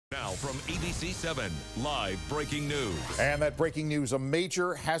from ABC 7, live breaking news. And that breaking news, a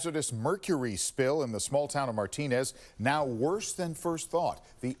major hazardous mercury spill in the small town of Martinez, now worse than first thought.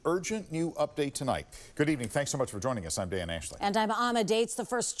 The urgent new update tonight. Good evening. Thanks so much for joining us. I'm Dan Ashley. And I'm Amma Dates. The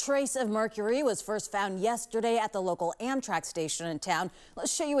first trace of mercury was first found yesterday at the local Amtrak station in town.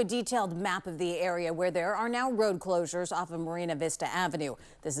 Let's show you a detailed map of the area where there are now road closures off of Marina Vista Avenue.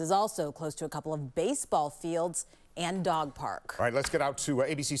 This is also close to a couple of baseball fields and dog park. All right, let's get out to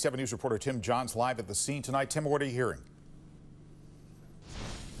ABC 7 News reporter Tim Johns live at the scene tonight. Tim, what are you hearing?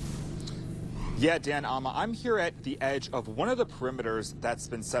 Yeah, Dan, I'm here at the edge of one of the perimeters that's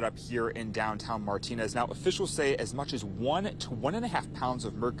been set up here in downtown Martinez. Now, officials say as much as 1 to 1.5 pounds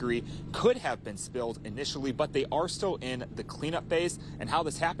of mercury could have been spilled initially, but they are still in the cleanup phase. And how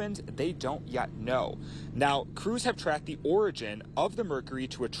this happened, they don't yet know. Now, crews have tracked the origin of the mercury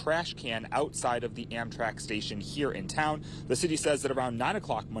to a trash can outside of the Amtrak station here in town. The city says that around 9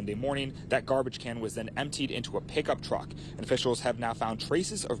 o'clock Monday morning, that garbage can was then emptied into a pickup truck. And officials have now found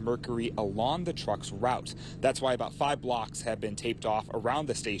traces of mercury along the truck's route. That's why about 5 blocks have been taped off around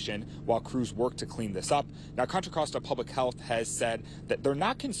the station while crews work to clean this up. Now, Contra Costa Public Health has said that they're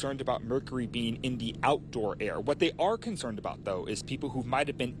not concerned about mercury being in the outdoor air. What they are concerned about, though, is people who might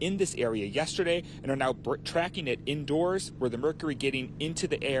have been in this area yesterday and are now tracking it indoors, where the mercury getting into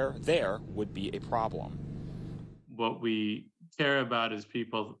the air there would be a problem. What we care about is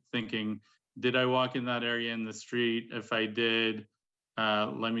people thinking, did I walk in that area in the street? If I did,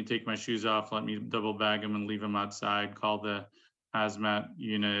 let me take my shoes off, let me double bag them and leave them outside, call the hazmat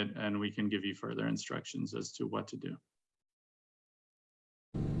unit, and we can give you further instructions as to what to do.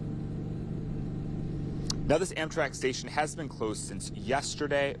 Now, this Amtrak station has been closed since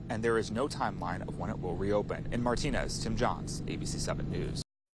yesterday, and there is no timeline of when it will reopen. In Martinez, Tim Johns, ABC 7 News.